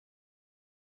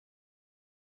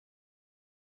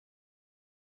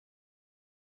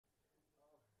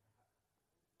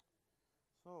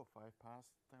So 5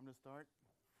 past, time to start.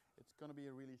 It's gonna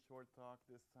be a really short talk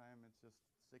this time. It's just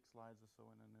 6 slides or so,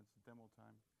 and then it's demo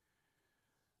time.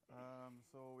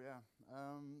 So yeah,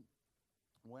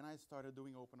 when I started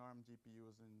doing OpenARM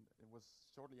GPUs, and it was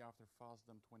shortly after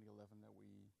FOSDEM 2011 that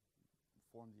we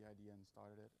formed the idea and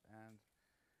started it. And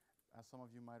as some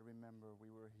of you might remember,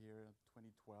 we were here in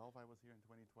 2012. I was here in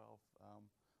 2012,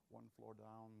 one floor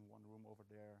down, one room over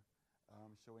there,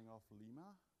 showing off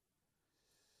Lima,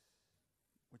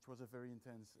 which was a very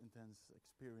intense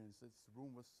experience. This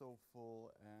room was so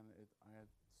full, and I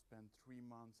had spent 3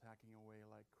 months hacking away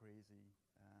like crazy.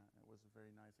 It was a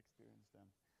very nice experience then.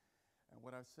 And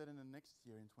what I said in the next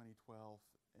year, in 2012,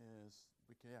 is,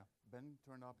 Ben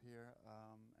turned up here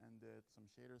and did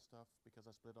some shader stuff, because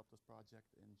I split up this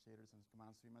project in shaders and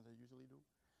command stream as I usually do.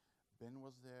 Ben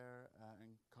was there,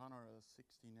 and Connor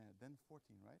 16, then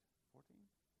 14, right? 14?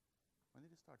 When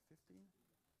did it start? 15?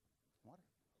 What?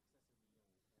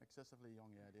 Excessively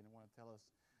young, yeah. He didn't want to tell us.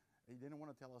 He didn't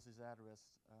want to tell us his address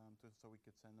so we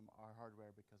could send him our hardware,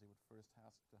 because he would first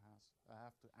have to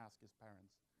ask his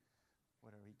parents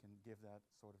whether he can give that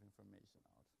sort of information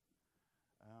out.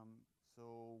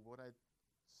 So what I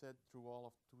said through all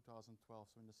of 2012,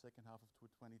 so in the second half of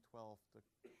 2012, the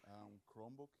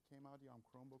Chromebook came out, the ARM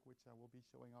Chromebook, which I will be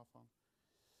showing off on,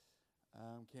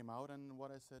 came out, and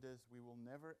what I said is we will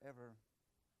never ever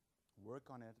work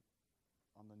on it,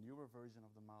 on the newer version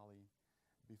of the Mali,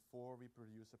 before we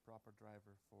produce a proper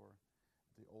driver for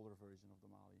the older version of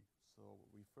the Mali. So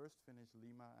we first finish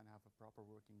Lima and have a proper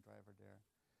working driver there.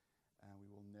 And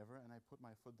we will never, and I put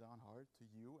my foot down hard to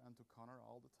you and to Connor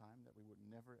all the time, that we would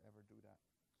never ever do that.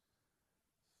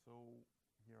 So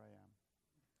here I am.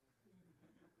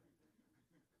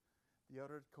 The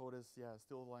other code is,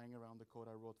 still lying around. The code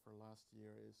I wrote for last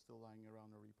year is still lying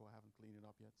around the repo. I haven't cleaned it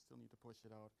up yet. Still need to push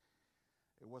it out.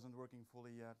 It wasn't working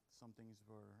fully yet. Some things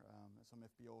were, some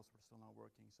FBOs were still not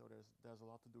working. So there's a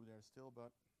lot to do there still,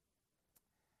 but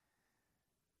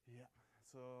yeah.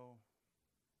 So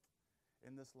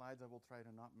in the slides, I will try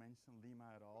to not mention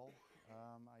Lima at all.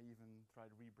 I even tried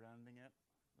rebranding it.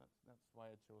 That's why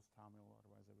I chose Tamil.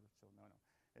 Otherwise, I would have chosen no.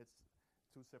 It's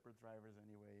 2 separate drivers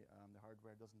anyway. The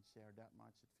hardware doesn't share that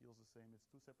much. It feels the same. It's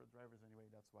 2 separate drivers anyway.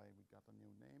 That's why we got a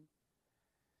new name.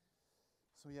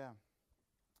 So yeah.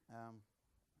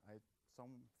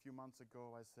 Some few months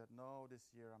ago, I said, no, this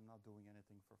year I'm not doing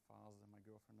anything for FOSDEM. And my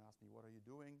girlfriend asked me, what are you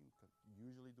doing? Could you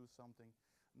usually do something.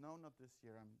 No, not this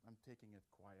year. I'm taking it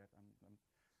quiet. I'm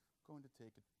going to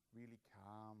take it really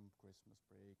calm, Christmas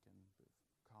break, and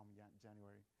calm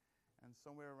January. And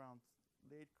somewhere around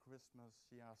late Christmas,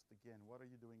 she asked again, what are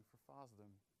you doing for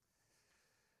FOSDEM?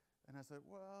 And I said,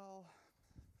 well,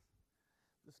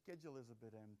 the schedule is a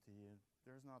bit empty.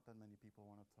 There's not that many people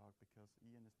want to talk, because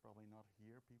Ian is probably not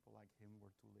here. People like him were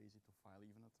too lazy to file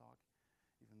even a talk,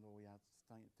 even though we had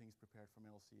things prepared from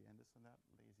LC and this and that.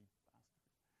 Lazy bastard.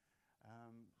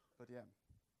 But yeah,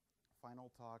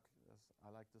 final talk. I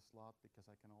like this slot because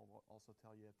I can also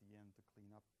tell you at the end to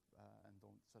clean up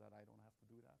so that I don't have to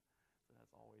do that. So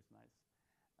that's always nice.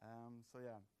 So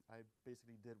yeah, I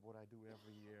basically did what I do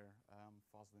every year,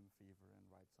 FOSDEM fever, and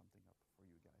write something up for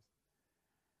you guys.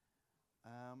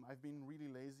 I've been really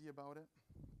lazy about it.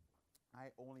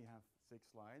 I only have 6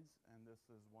 slides, and this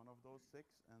is one of those 6,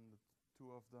 and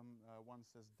 2 of them, one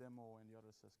says demo and the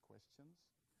other says questions.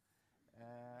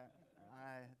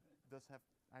 I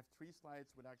have 3 slides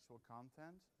with actual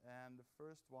content, and the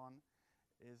first one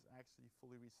is actually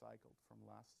fully recycled from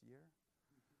last year.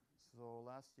 So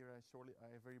last year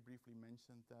I very briefly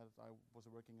mentioned that I was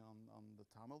working on the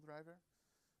Tamil driver.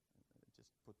 I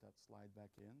just put that slide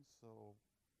back in, so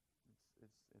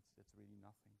it's really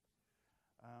nothing.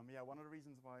 Yeah, one of the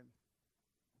reasons why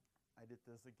I did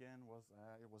this again was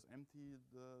it was empty.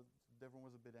 The dev room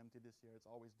was a bit empty this year. It's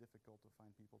always difficult to find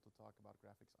people to talk about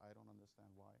graphics. I don't understand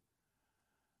why.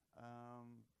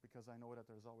 Because I know that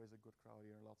there's always a good crowd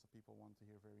here. Lots of people want to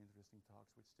hear very interesting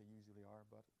talks, which they usually are,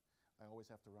 but I always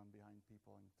have to run behind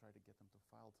people and try to get them to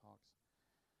file talks.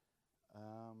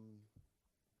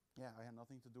 Yeah, I had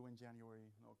nothing to do in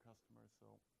January, no customers,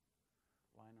 so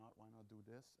why not do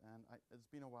this? And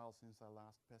it's been a while since I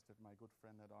last pestered my good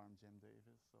friend at ARM, Jem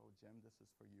Davis. So Jem, this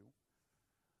is for you.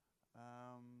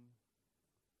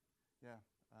 Yeah,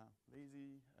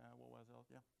 lazy, what was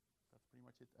else? Yeah, that's pretty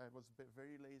much it. I was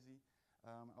very lazy.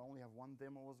 I only have 1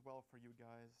 demo as well for you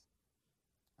guys.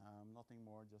 Nothing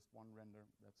more, just 1 render,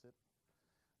 that's it.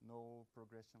 No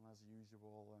progression as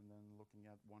usual, and then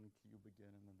looking at 1 cube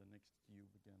again, and then the next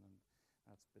cube again, and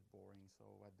that's a bit boring,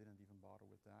 so I didn't even bother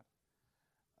with that.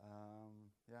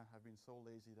 Yeah, I've been so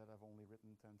lazy that I've only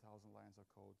written 10,000 lines of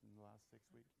code in the last 6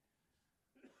 weeks.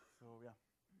 So yeah,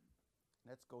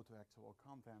 Let's go to actual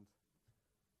content.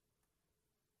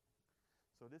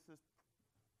 So this is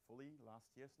fully last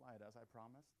year's slide, as I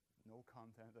promised. No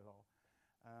content at all.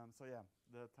 So yeah,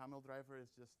 the Tamil driver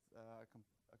is just a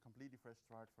completely fresh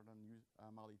start for the new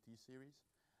Mali T series,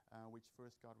 which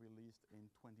first got released in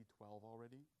 2012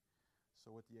 already.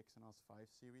 So with the Exynos 5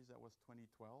 series, that was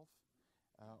 2012,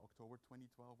 October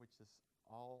 2012, which is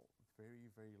all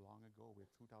very, very long ago. We're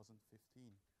 2015.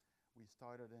 We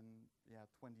started in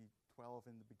 2012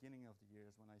 in the beginning of the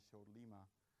years when I showed Lima.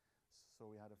 So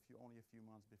we had only a few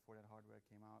months before that hardware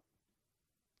came out.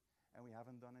 And we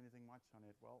haven't done anything much on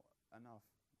it. Well, enough.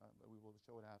 We will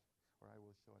show that, or I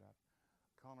will show that.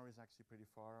 Connor is actually pretty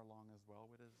far along as well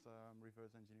with his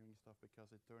reverse engineering stuff,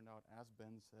 because it turned out, as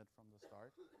Ben said from the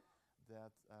start,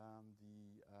 that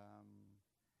the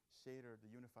shader, the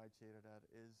unified shader that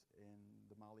is in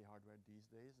the Mali hardware these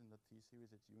days, in the T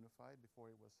series, it's unified.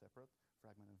 Before it was separate,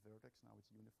 fragment and vertex, now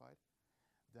it's unified.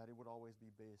 That it would always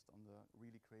be based on the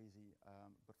really crazy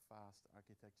but fast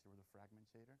architecture of the fragment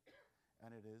shader.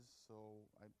 And it is, so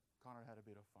Connor had a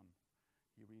bit of fun.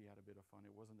 He really had a bit of fun.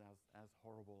 It wasn't as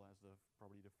horrible as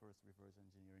probably the first reverse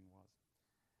engineering was.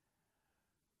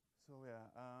 So yeah,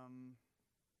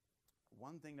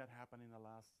 one thing that happened in the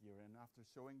last year, and after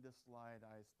showing this slide,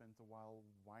 I spent a while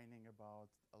whining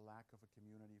about a lack of a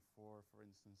community for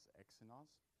instance,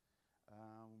 Exynos.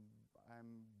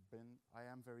 I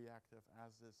am very active,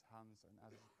 as is Hans, and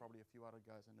as is probably a few other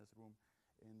guys in this room,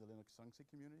 in the Linux Sunxi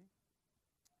community.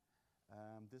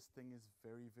 This thing is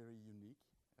very, very unique.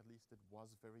 At least it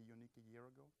was very unique a year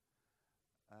ago.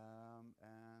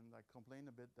 And I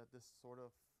complain a bit that this sort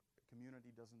of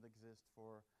community doesn't exist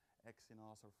for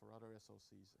Exynos or for other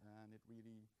SoCs. And it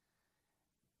really,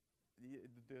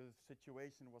 the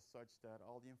situation was such that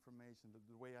all the information,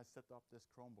 the way I set up this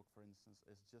Chromebook, for instance,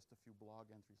 is just a few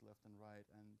blog entries left and right,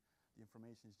 and the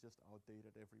information is just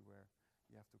outdated everywhere.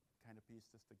 You have to kind of piece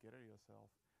this together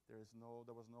yourself. There was no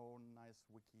nice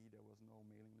wiki, there was no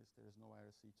mailing list, there is no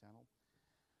IRC channel.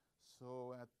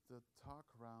 So at the talk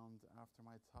round after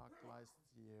my talk last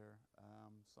year,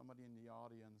 somebody in the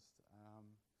audience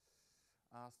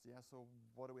asked, so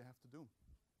what do we have to do?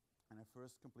 And I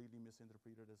first completely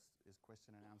misinterpreted his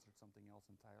question and answered something else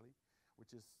entirely,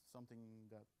 which is something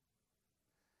that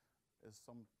is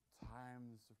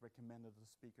sometimes recommended to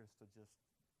speakers to just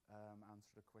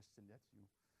answer the question that you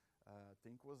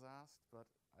think was asked,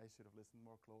 but I should have listened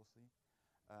more closely.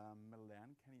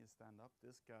 Milan, can you stand up?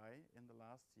 This guy in the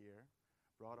last year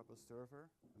brought up a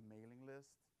server, a mailing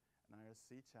list, an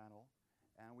IRC channel,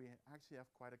 and we actually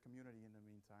have quite a community in the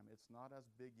meantime. It's not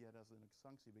as big yet as Linux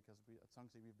Sunxi, because at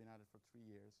Sunxi we've been at it for 3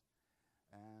 years,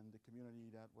 and the community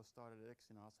that was started at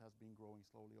Exynos has been growing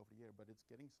slowly over the year, but it's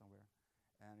getting somewhere,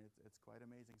 and it's quite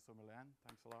amazing. So Milan,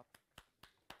 thanks a lot.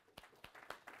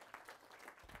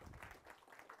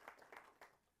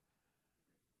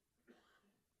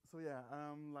 So yeah,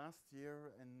 last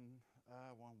year in,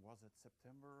 when was it,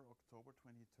 September, October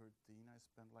 2013, I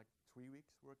spent like 3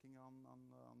 weeks working on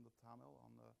the Tamil,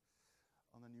 on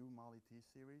the new Mali T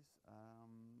series.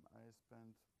 I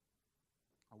spent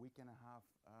a week and a half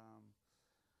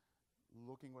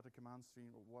looking what the command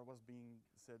stream, what was being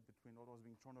said between, what was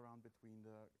being thrown around between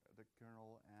the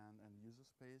kernel and user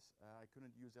space. I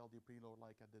couldn't use LD preload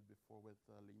like I did before with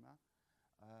Lima.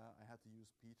 I had to use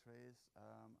ptrace.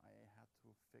 I had to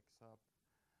fix up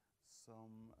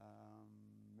some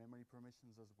memory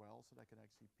permissions as well, so that I could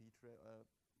actually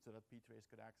so that ptrace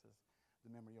could access the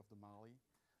memory of the Mali.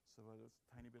 So there's a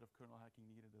tiny bit of kernel hacking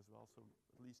needed as well. So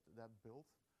at least that built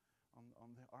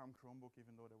on the ARM Chromebook,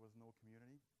 even though there was no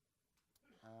community.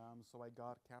 So I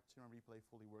got capture and replay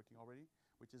fully working already,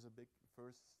 which is a big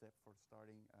first step for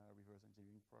starting a reverse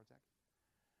engineering project.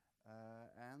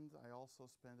 And I also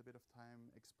spent a bit of time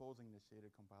exposing the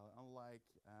shader compiler, unlike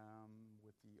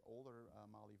with the older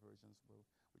Mali versions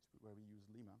where we use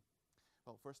Lima.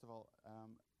 Well, first of all,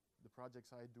 the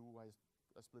projects I do, I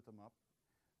split them up.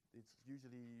 It's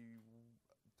usually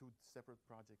 2 separate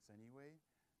projects anyway.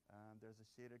 There's a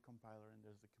shader compiler and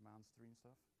there's the command stream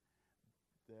stuff.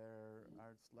 There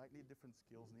are slightly different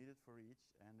skills needed for each,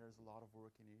 and there's a lot of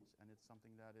work in each, and it's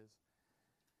something that is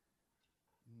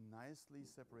nicely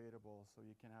separatable, so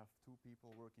you can have 2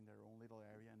 people work in their own little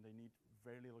area, and they need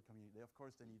very little community. Of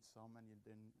course, they need some, and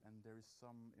there is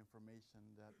some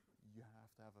information that you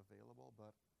have to have available,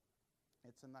 but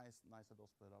it's a nice little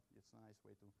split up. It's a nice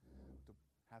way to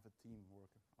have a team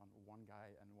work on one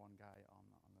guy on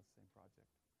the same project.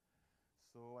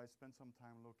 So I spent some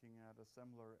time looking at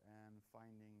assembler and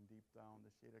finding deep down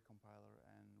the shader compiler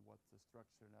and what the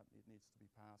structure that it needs to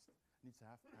have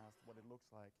passed, what it looks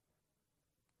like.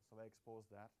 So I exposed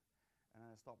that, and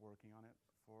I stopped working on it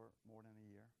for more than a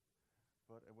year.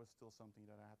 But it was still something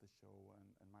that I had to show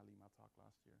in my Lima talk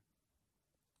last year.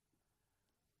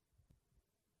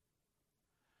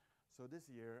 So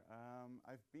this year,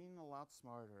 I've been a lot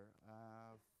smarter.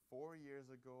 4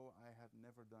 years ago, I had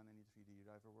never done any 3D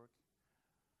driver work.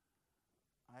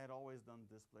 I had always done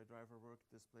display driver work,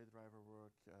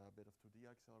 a bit of 2D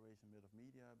acceleration, a bit of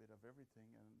media, a bit of everything,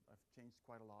 and I've changed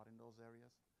quite a lot in those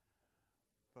areas.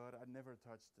 But I never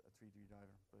touched a 3D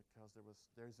driver because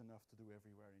there's enough to do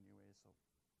everywhere anyway. So,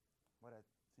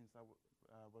 since I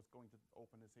was going to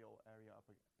open this whole area up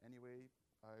anyway,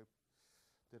 I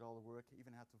did all the work.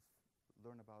 Even had to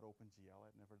learn about OpenGL.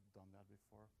 I'd never done that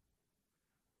before.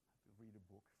 Had to read a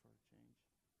book for a change.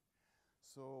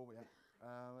 So yeah,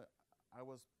 I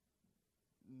was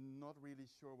not really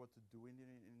sure what to do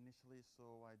initially,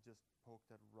 so I just poked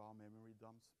at raw memory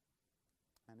dumps.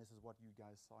 And this is what you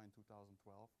guys saw in 2012,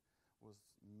 was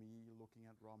me looking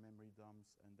at raw memory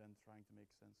dumps and then trying to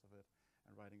make sense of it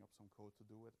and writing up some code to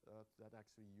do it that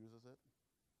actually uses it.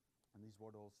 And these were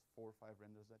those 4 or 5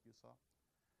 renders that you saw.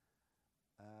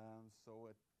 So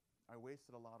I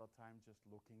wasted a lot of time just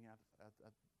looking at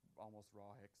almost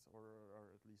raw hex or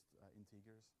at least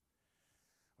integers.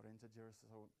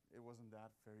 So it wasn't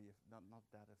that not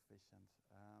that efficient.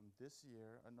 This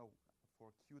year, no,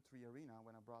 for Q3 Arena,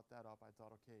 when I brought that up, I thought,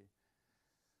 okay,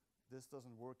 this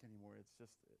doesn't work anymore. It's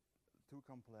just too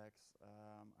complex.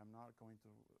 I'm not going to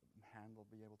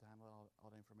be able to handle all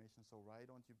the information. So why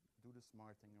don't you do the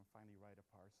smart thing and finally write a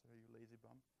parser, you lazy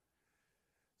bum?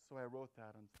 So I wrote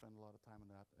that and spent a lot of time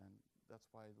on that, and that's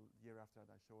why the year after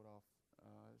that I showed off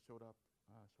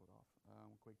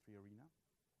Quake 3 Arena.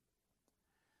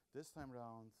 This time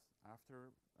around,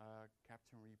 after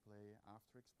capture and replay,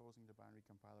 after exposing the binary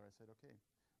compiler, I said, okay,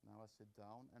 now I sit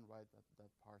down and write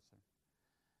that parser.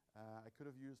 I could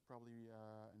have used probably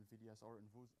NVIDIA's or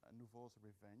Nouveau's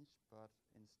Revenge, but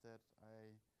instead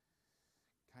I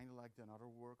kind of liked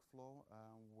another workflow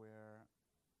where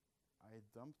I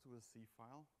dump to a C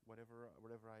file, whatever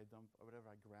I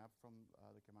grab from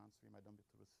the command stream, I dump it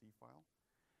to a C file.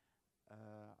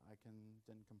 I can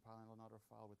then compile another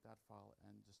file with that file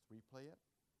and just replay it.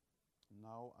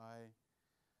 Now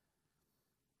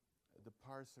the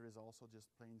parser is also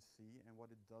just plain C, and what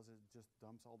it does is just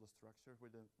dumps all the structure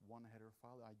with one header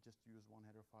file. I just use one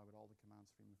header file with all the command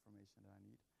stream information that I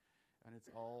need. And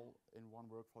it's all in one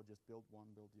workflow, just build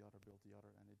one, build the other,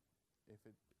 and if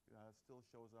it still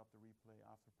shows up the replay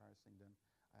after parsing, then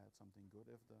I had something good.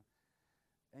 If the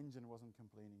engine wasn't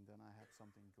complaining, then I had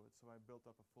something good. So I built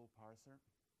up a full parser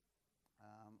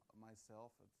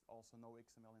myself. It's also no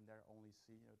XML in there, only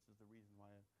C, which is the reason why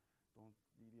I don't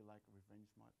really like Revenge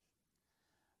much.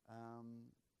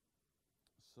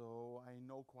 So I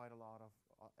know quite a lot of,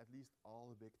 at least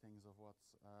all the big things of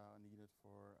what's needed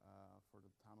for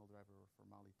the tunnel driver for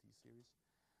Mali T series.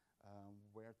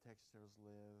 Where textures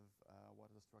live,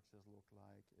 what the structures look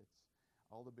like. It's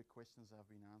all the big questions have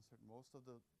been answered. Most of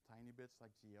the tiny bits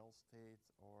like GL state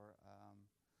or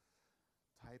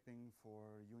typing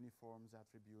for uniforms,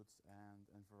 attributes,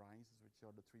 and variances, which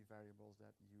are the 3 variables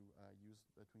that you use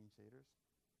between shaders.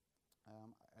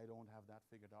 I don't have that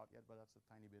figured out yet, but that's a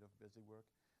tiny bit of busy work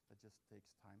that just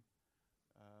takes time.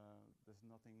 There's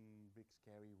nothing big,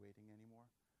 scary waiting anymore.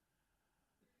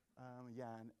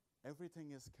 Yeah, and everything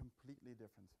is completely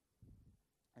different.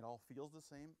 It all feels the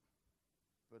same,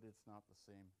 but it's not the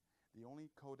same. The only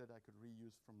code that I could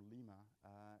reuse from Lima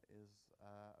is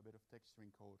a bit of texturing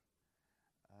code.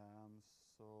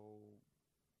 So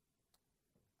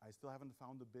I still haven't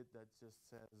found a bit that just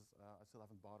says, I still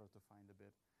haven't bothered to find a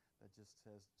bit that just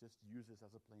says, just use this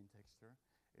as a plain texture.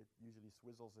 It usually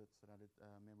swizzles it so that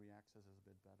memory access is a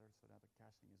bit better, so that the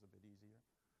caching is a bit easier.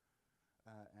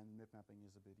 And mip mapping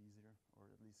is a bit easier, or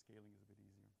at least scaling is a bit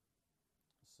easier.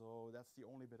 So that's the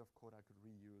only bit of code I could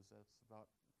reuse. That's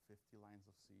about 50 lines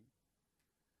of C.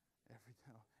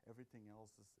 Everything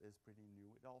else is pretty new.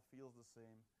 It all feels the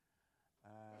same.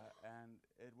 And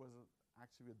it was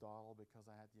actually a doddle because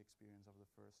I had the experience of the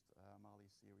first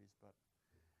Mali series, but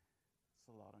it's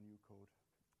a lot of new code.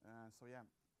 So yeah,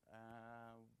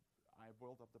 I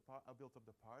built up the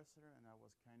parser, and I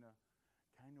was kind of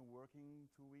working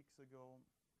 2 weeks ago,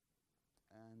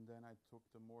 and then I took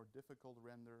the more difficult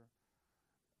render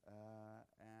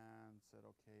and said,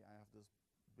 okay, I have this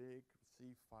big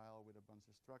C file with a bunch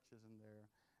of structures in there,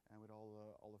 and with all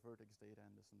the vertex data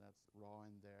and this and that's raw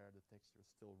in there. The texture is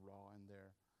still raw in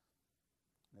there.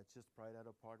 Let's just pry that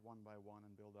apart one by one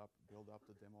and build up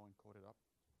the demo and code it up.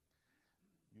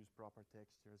 Use proper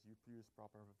textures. Use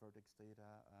proper vertex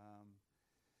data.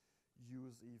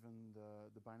 Use even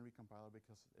the binary compiler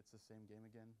because it's the same game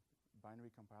again.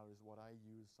 binary compiler is what I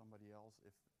use. Somebody else,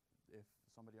 if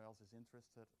somebody else is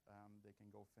interested, they can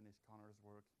go finish Connor's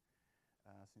work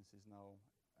since he's now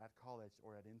at college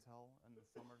or at Intel in the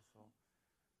summer, so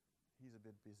he's a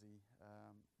bit busy.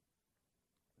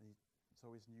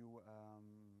 So his new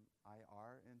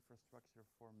IR infrastructure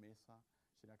for Mesa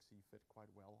should actually fit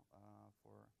quite well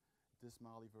for this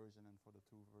Mali version and for the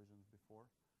two versions before,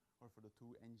 or for the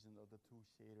two engine or the two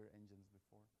shader engines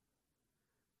before.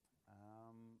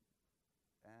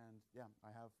 And yeah, I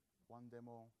have one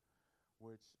demo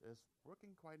which is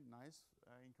working quite nice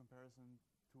in comparison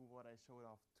to what I showed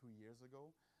off 2 years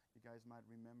ago. You guys might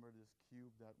remember this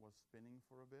cube that was spinning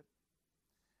for a bit,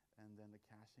 and then the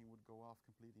caching would go off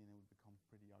completely and it would become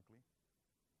pretty ugly.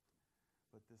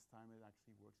 But this time it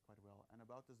actually works quite well. And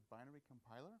about this binary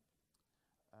compiler,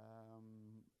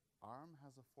 ARM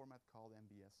has a format called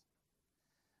MBS.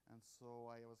 And so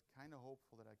I was kind of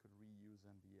hopeful that I could reuse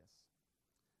MBS,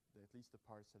 at least the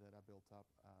parts that I built up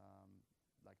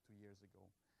like 2 years ago.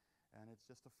 And it's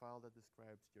just a file that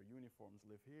describes your uniforms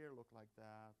live here, look like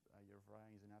that, your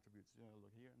varieties and attributes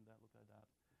look here and that look like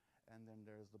that. And then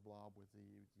there's the blob with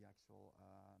the actual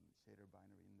shader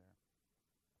binary in there.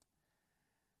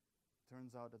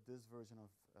 Turns out that this version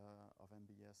of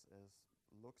MBS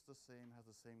looks the same, has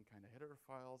the same kind of header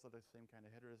files, or the same kind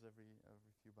of headers every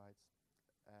few bytes,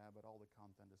 but all the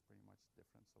content is pretty much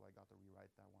different, so I got to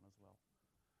rewrite that one as well.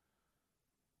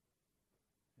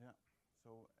 Yeah,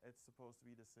 so it's supposed to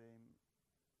be the same.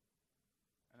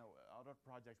 I know other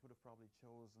projects would have probably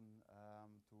chosen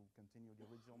to continue the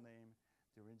original name,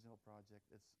 the original project.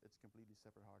 It's completely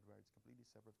separate hardware, it's completely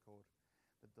separate code.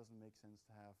 That doesn't make sense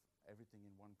to have everything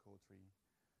in one code tree.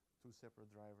 Two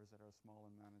separate drivers that are small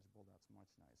and manageable, that's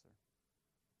much nicer.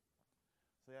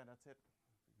 So yeah, that's it.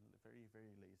 Very,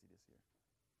 very lazy this year.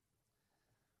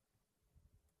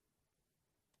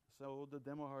 So the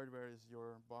demo hardware is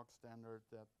your box standard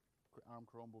ARM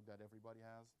Chromebook that everybody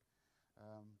has.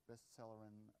 Bestseller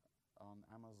on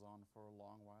Amazon for a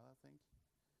long while, I think,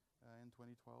 in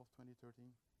 2012,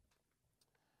 2013.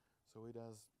 So it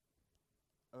has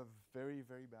a very,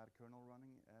 very bad kernel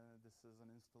running. This is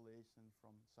an installation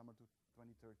from summer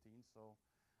 2013, so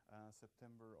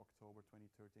September, October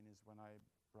 2013 is when I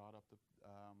brought up the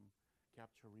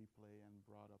capture replay and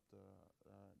brought up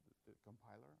the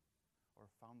compiler,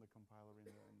 or found the compiler in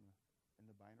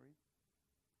the binary.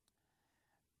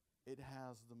 It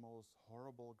has the most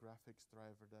horrible graphics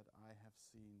driver that I have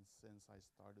seen since I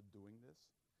started doing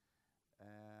this.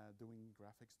 Doing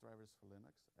graphics drivers for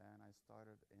Linux, and I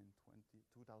started in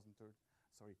 2003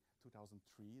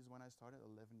 is when I started,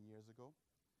 11 years ago,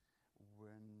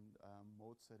 when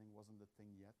mode setting wasn't a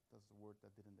thing yet. That's a word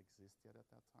that didn't exist yet at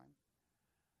that time.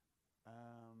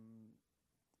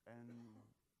 And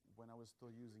when I was still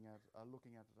looking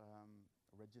at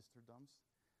register dumps,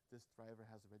 this driver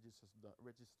has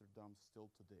register dumps still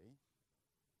today.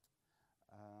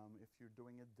 If you're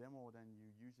doing a demo, then you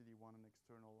usually want an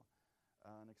external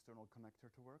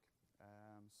connector to work.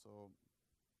 So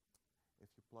if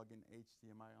you plug in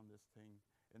HDMI on this thing,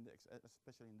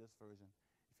 especially in this version,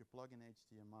 if you plug in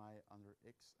HDMI under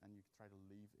X and you try to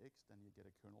leave X, then you get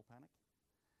a kernel panic.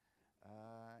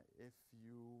 If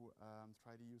you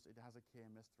try to use, it has a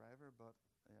KMS driver, but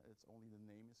it's only the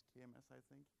name is KMS, I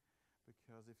think,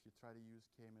 because if you try to use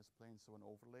KMS plain, so an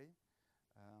overlay,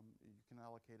 you can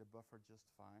allocate a buffer just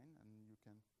fine, and you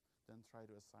can then try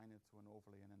to assign it to an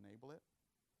overlay and enable it,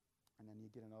 and then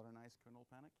you get another nice kernel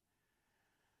panic.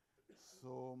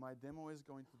 So my demo is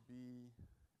going to be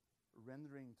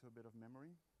rendering to a bit of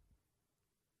memory,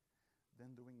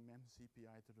 then doing memcpy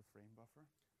to the frame buffer.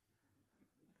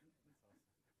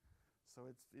 So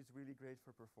it's really great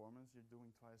for performance. You're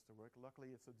doing twice the work.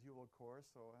 Luckily, it's a dual core,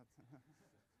 so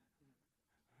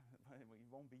you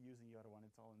won't be using the other one.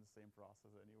 It's all in the same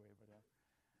process anyway. But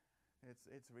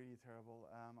it's really terrible.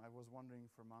 I was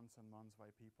wondering for months and months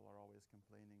why people are always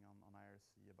complaining on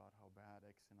IRC about how bad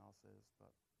Exynos is.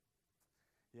 But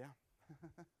yeah,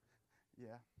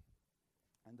 yeah.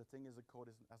 And the thing is, the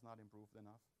code has not improved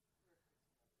enough.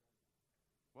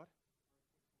 What?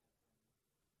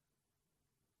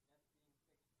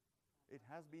 It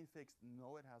has been fixed.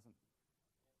 No, it hasn't.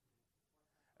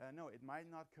 No, it might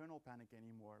not kernel panic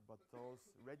anymore, but those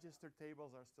register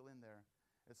tables are still in there.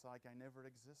 It's like I never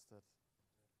existed.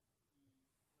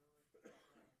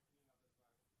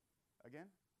 Again?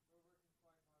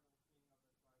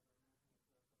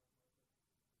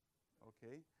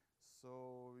 Okay.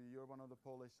 So you're one of the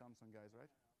Polish Samsung guys,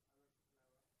 right?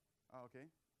 Oh, okay.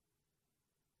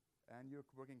 And you're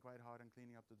working quite hard on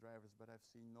cleaning up the drivers, but I've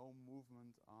seen no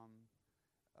movement on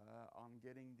on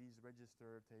getting these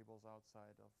register tables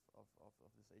outside of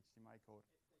this HDMI code.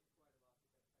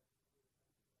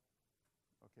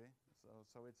 Okay,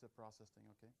 so it's a process thing,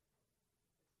 okay.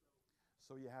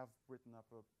 So you have written up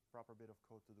a proper bit of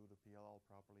code to do the PLL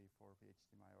properly for the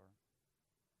HDMI, or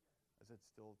is it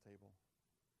still table?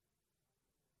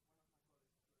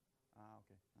 Ah,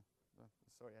 okay.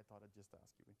 Sorry, I thought I'd just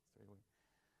ask you straight away.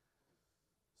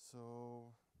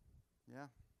 So, yeah,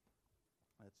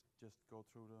 let's just go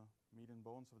through the meat and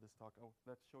bones of this talk. Oh,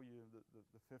 let's show you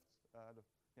the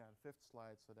fifth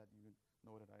slide so that you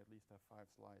know that I at least have 5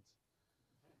 slides.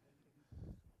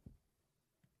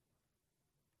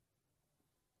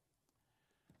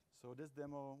 So this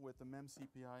demo with the MEM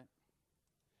CPI,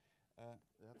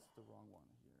 that's the wrong one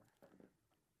here.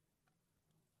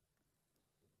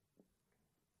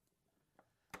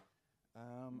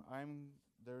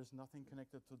 There's nothing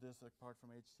connected to this apart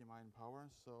from HDMI and power,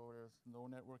 so there's no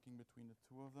networking between the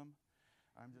two of them.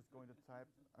 I'm just going to type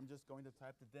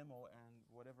the demo, and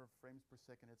whatever frames per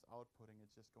second it's outputting,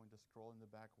 it's just going to scroll in the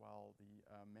back while the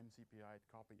MEM CPI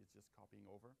copy is just copying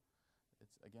over.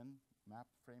 It's again map,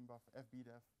 frame buff,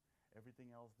 FBDEF.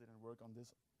 Everything else didn't work on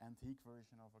this antique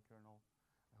version of a kernel.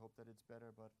 I hope that it's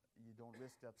better, but you don't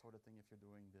risk that sort of thing if you're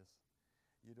doing this.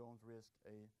 You don't risk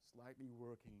a slightly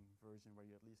working version where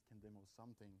you at least can demo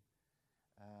something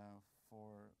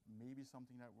for maybe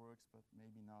something that works, but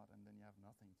maybe not, and then you have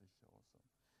nothing to show. So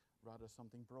rather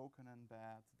something broken and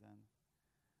bad than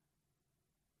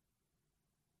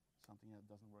something that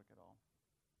doesn't work at all.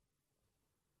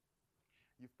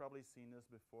 You've probably seen this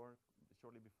before,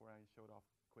 shortly before I showed off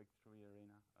Quake 3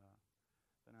 Arena.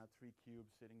 Then I had 3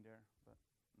 cubes sitting there, but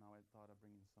now I thought I'd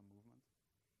bring in some movement.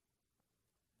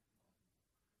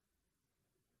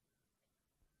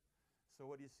 So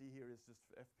what you see here is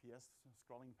just FPS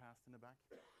scrolling past in the back.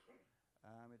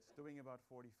 It's doing about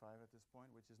 45 at this point,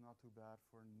 which is not too bad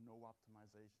for no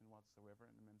optimization whatsoever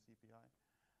in the MEM CPI.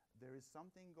 There is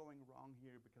something going wrong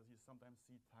here because you sometimes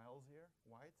see tiles here,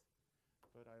 white,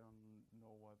 but I don't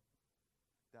know what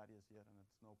that is yet, and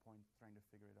it's no point trying to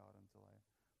figure it out until I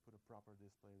put a proper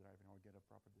display driver or get a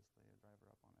proper display driver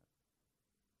up on it.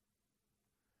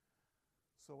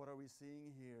 So what are we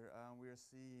seeing here? We are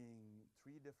seeing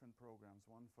 3 different programs,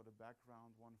 one for the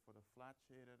background, one for the flat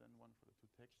shaded, and one for the 2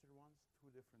 texture ones.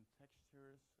 2 different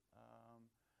textures,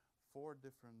 4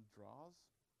 different draws.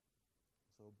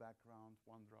 So background,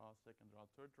 1 draw, 2nd draw,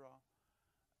 3rd draw.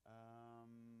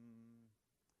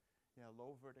 Yeah,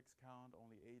 low vertex count,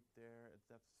 only 8 there.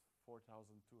 That's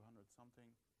 4,200 something.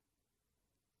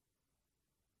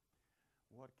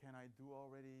 What can I do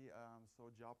already?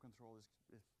 So job control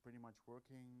is pretty much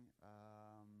working.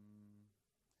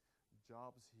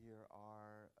 Jobs here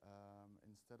are,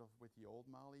 instead of with the old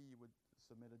Mali, you would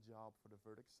submit a job for the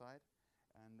vertex side,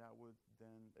 and that would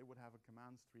then, it would have a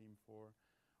command stream for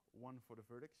one for the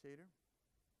vertex shader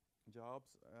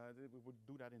jobs. We would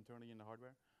do that internally in the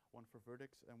hardware, one for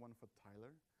vertex and one for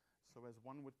tiler. So as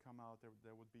one would come out,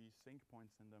 there would be sync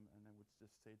points in them, and then would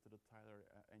just say to the tiler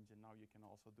engine, now you can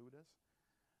also do this.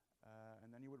 And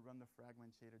then you would run the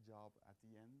fragment shader job at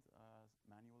the end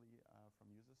manually from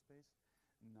user space.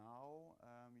 Now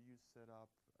you set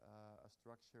up a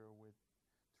structure with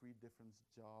 3 different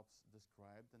jobs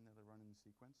described, and they're run in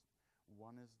sequence.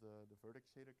 One is the vertex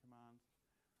shader command,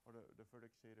 or the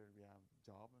vertex shader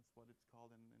job is what it's called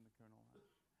in the kernel.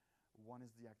 One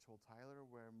is the actual tiler,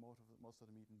 where most of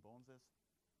the meat and bones is.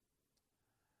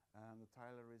 The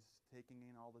tiler is taking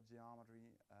in all the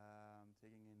geometry,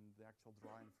 taking in the actual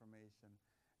draw information,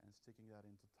 and sticking that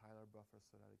into tiler buffers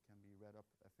so that it can be read up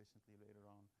efficiently later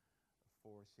on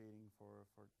for shading, for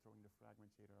throwing the fragment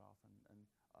shader off, and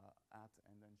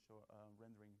then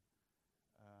rendering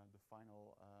the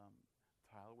final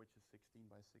tile, which is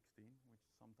 16 by 16, which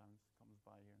sometimes comes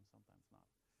by here and sometimes not.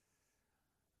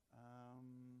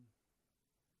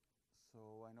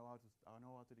 So I know how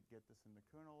to get this in the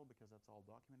kernel because that's all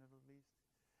documented at least.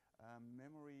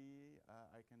 Memory,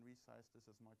 I can resize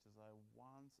this as much as I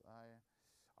want.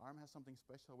 ARM has something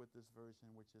special with this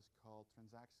version, which is called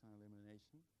transaction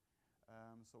elimination.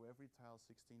 So every tile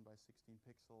 16 by 16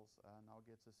 pixels now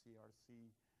gets a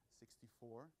CRC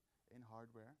 64 in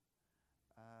hardware,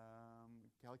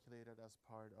 calculated as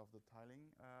part of the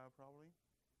tiling probably,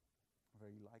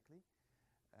 very likely.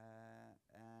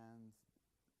 And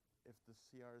if the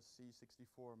CRC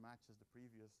 64 matches the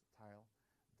previous tile,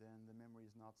 then the memory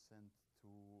is not sent to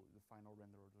the final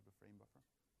renderer or the frame buffer.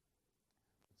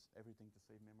 It's everything to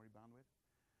save memory bandwidth.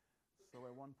 So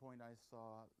at one point I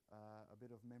saw a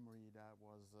bit of memory that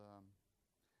was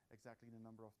exactly the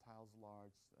number of tiles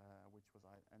large, which was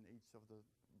and each of the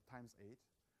times 8.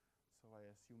 so I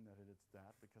assume that it's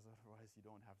that, because otherwise you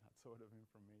don't have that sort of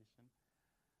information.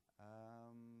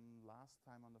 Last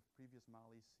time on the previous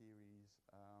Mali series,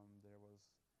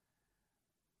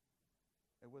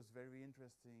 it was very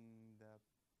interesting that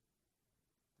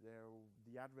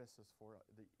the addresses for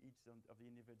each of the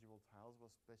individual tiles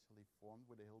was specially formed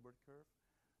with a Hilbert curve,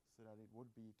 so that it would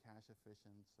be cache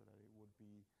efficient, so that it would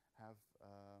have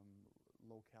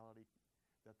locality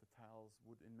that the tiles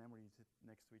would in memory sit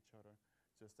next to each other,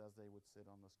 just as they would sit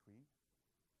on the screen.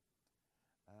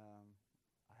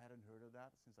 I hadn't heard of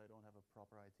that since I don't have a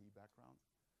proper IT background,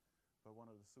 but one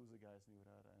of the SUSE guys knew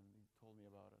that, and he told me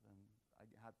about it, and I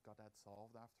got that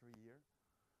solved after a year.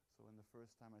 So in the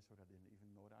first time I showed, I didn't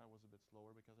even know that. I was a bit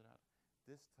slower because of that.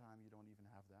 This time you don't even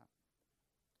have that.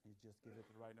 You just give it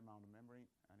the right amount of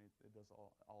memory, and it does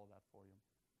all of that for you.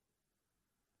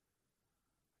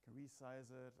 I can resize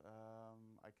it.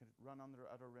 I can run under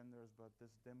other renders, but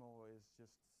this demo is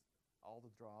just, all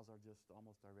the draws are just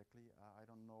almost directly. I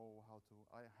don't know how to,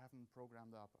 I haven't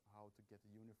programmed up how to get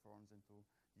the uniforms into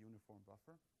the uniform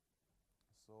buffer.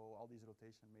 So all these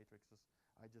rotation matrices,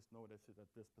 I just noticed it at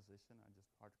this position. I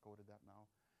just hard-coded that now.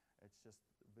 It's just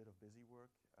a bit of busy work.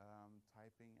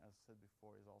 Typing, as said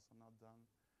before, is also not done.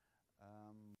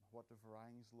 What the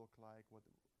varyings look like, what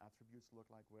the attributes look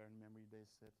like, where in memory they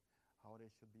sit, how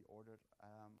they should be ordered.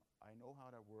 I know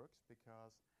how that works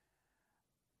because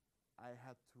I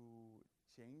had to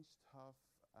change tough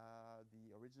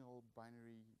the original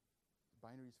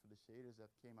binaries for the shaders that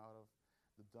came out of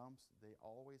the dumps. They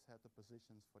always had the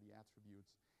positions for the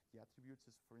attributes. The attributes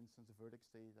is, for instance, the vertex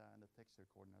data and the texture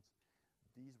coordinates.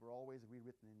 These were always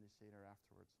rewritten in the shader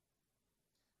afterwards.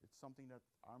 It's something that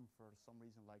ARM for some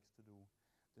reason likes to do.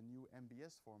 The new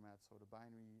MBS format, so the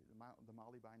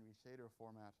Mali binary shader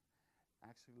format,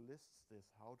 actually lists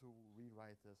this, how to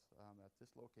rewrite this. At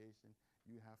this location,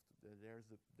 you have to,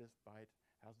 this byte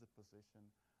has the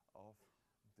position of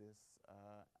this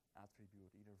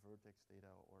attribute, either vertex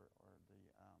data or the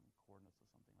coordinates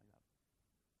or something like that.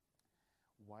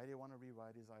 Why they want to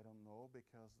rewrite this, I don't know,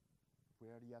 because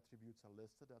where the attributes are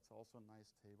listed, that's also a nice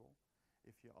table.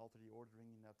 If you alter the ordering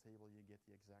in that table, you get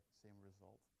the exact same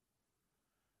result.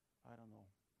 I don't know.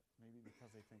 Maybe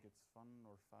because they think it's fun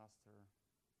or faster.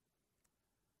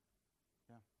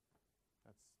 Yeah,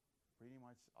 that's pretty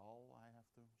much all I have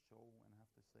to show and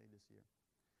have to say this year.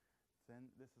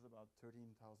 Then this is about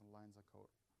 13,000 lines of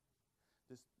code.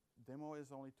 This demo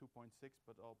is only 2.6,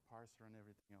 but I'll parser and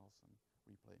everything else and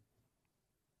replay.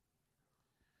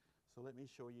 So let me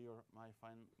show you my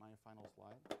final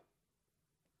slide.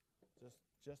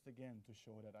 Just again to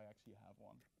show that I actually have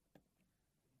one.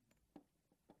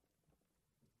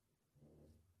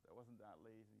 That wasn't that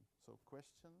lazy. So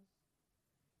questions?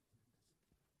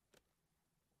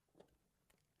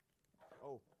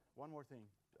 Oh, one more thing.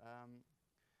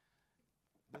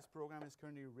 This program is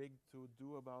currently rigged to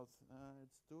do about,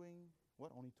 it's doing,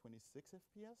 what, only 26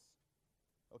 FPS?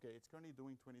 Okay, it's currently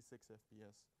doing 26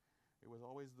 FPS. It was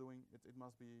always doing, it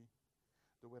must be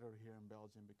the weather here in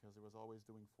Belgium, because it was always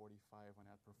doing 45 when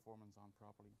it had performance on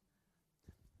properly.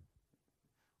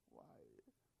 Why?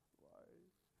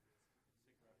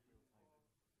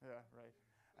 Yeah, right.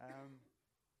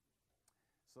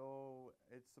 So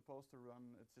it's supposed to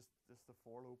run, it's just the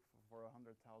for loop for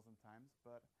 100,000 times,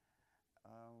 but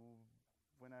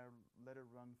when I let it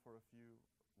run for a few,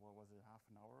 what was it, half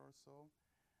an hour or so,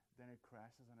 then it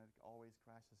crashes, and it always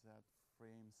crashes at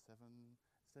frame 79,530.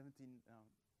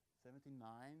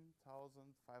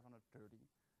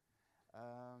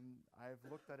 I've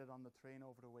looked at it on the train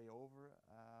over the way over.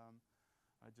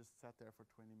 I just sat there for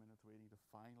 20 minutes waiting to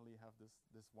finally have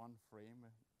this one frame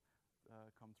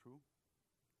come through.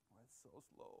 Oh, it's so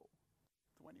slow.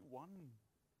 21.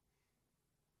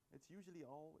 It's usually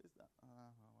always that.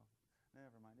 Well,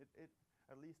 never mind.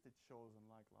 At least it shows,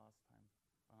 unlike last time,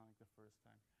 like the first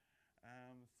time.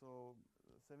 So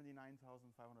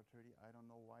 79,530. I don't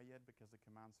know why yet, because the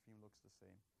command stream looks the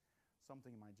same.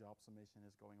 Something in my job submission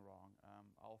is going wrong.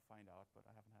 I'll find out, but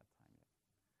I haven't had time yet.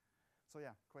 So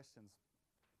yeah, questions,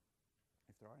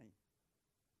 if there are any.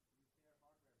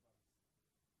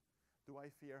 Do I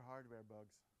fear hardware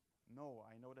bugs? No,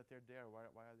 I know that they're there. Why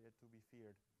are they to be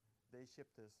feared? They ship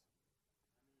this.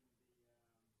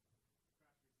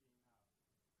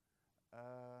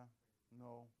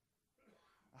 No.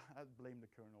 I'd blame the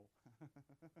kernel.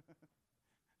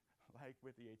 Like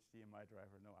with the HDMI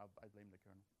driver, no, I blame the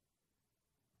kernel.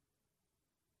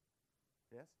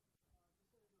 Yes?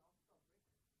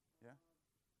 Yeah?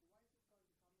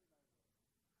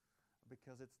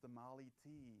 Because it's the Mali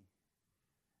T.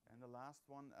 And the last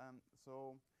one,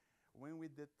 so when we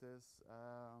did this,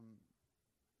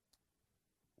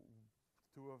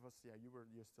 two of us, yeah,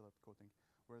 you're still at Coding.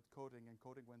 We're at Coding, and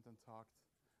Coding went and talked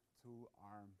to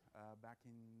ARM. Back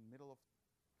in middle of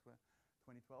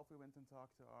 2012, we went and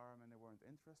talked to ARM, and they weren't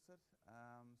interested.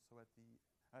 So at the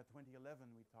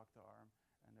 2011, we talked to ARM,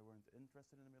 and they weren't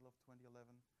interested in the middle of 2011.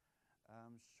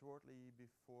 Shortly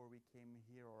before we came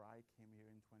here, or I came here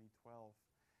in 2012,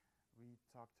 we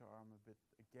talked to ARM a bit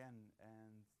again,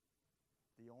 and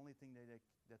the only thing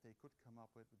that they could come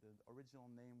up with, the original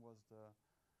name was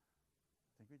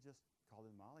I think we just called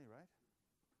it Mali, right?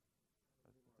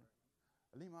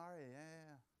 Limare,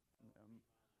 yeah.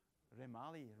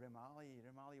 Remali was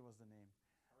the name.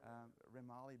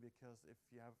 Remali, because if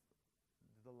you have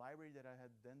the library that I had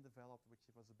then developed, which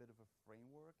was a bit of a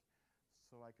framework,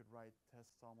 so I could write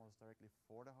tests almost directly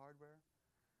for the hardware,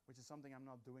 which is something I'm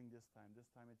not doing this time. This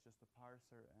time it's just a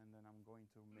parser, and then I'm going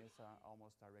to Mesa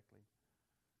almost directly.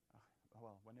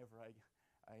 Well, whenever I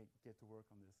get to work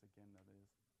on this again, that is.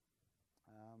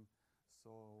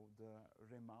 So the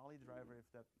Remali driver, if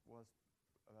that was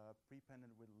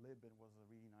prepended with lib, it was a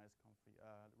really nice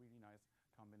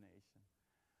combination.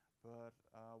 But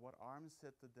what ARM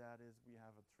said to that is, we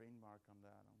have a trademark on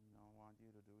that, and we don't want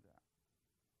you to do that.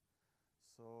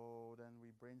 So then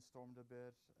we brainstormed a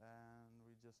bit, and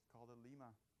we just called it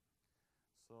Lima.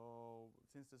 So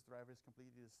since this driver is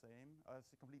completely the same,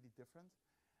 it's completely different,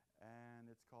 and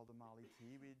it's called the Mali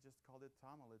T, we just called it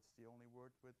Tamil. It's the only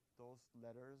word with those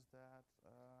letters that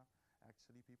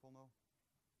actually people know.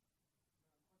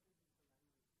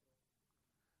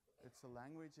 It's a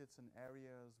language, it's an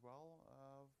area as well.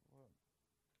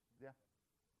 Yeah.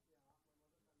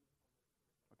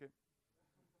 Okay.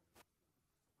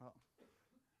 Well,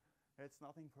 it's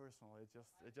nothing personal. It's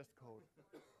just code.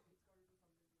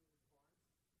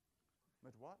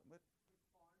 With what? With?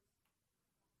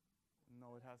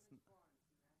 No, it has.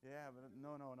 Yeah, but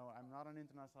no. I'm not an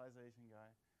internationalization guy.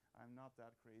 I'm not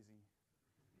that crazy.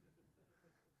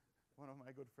 One of my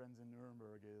good friends in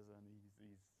Nuremberg is, and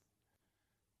he's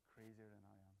crazier than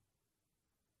I am.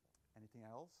 Anything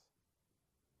else?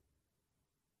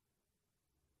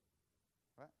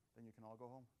 Right, then you can all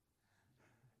go home.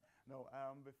 No,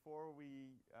 before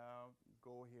we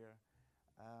go here,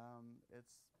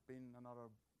 it's been another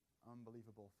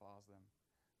unbelievable FOSDEM.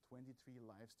 23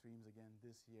 live streams again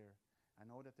this year. I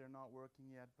know that they're not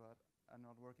working yet, but I'm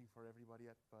not working for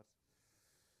everybody yet, but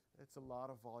it's a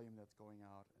lot of volume that's going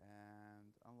out,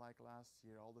 and unlike last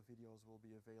year, all the videos will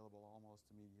be available almost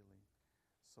immediately.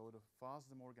 So the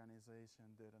FOSDEM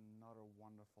organization did another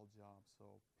wonderful job,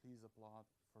 so please applaud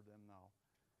for them now.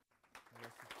 The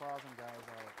FOSDEM guys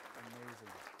are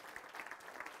amazing.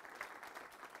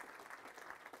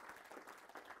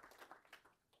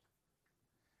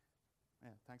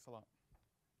 Yeah, thanks a lot.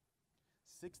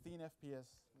 16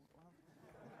 FPS.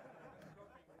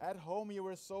 At home, you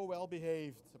were so well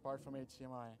behaved, apart from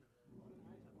HDMI.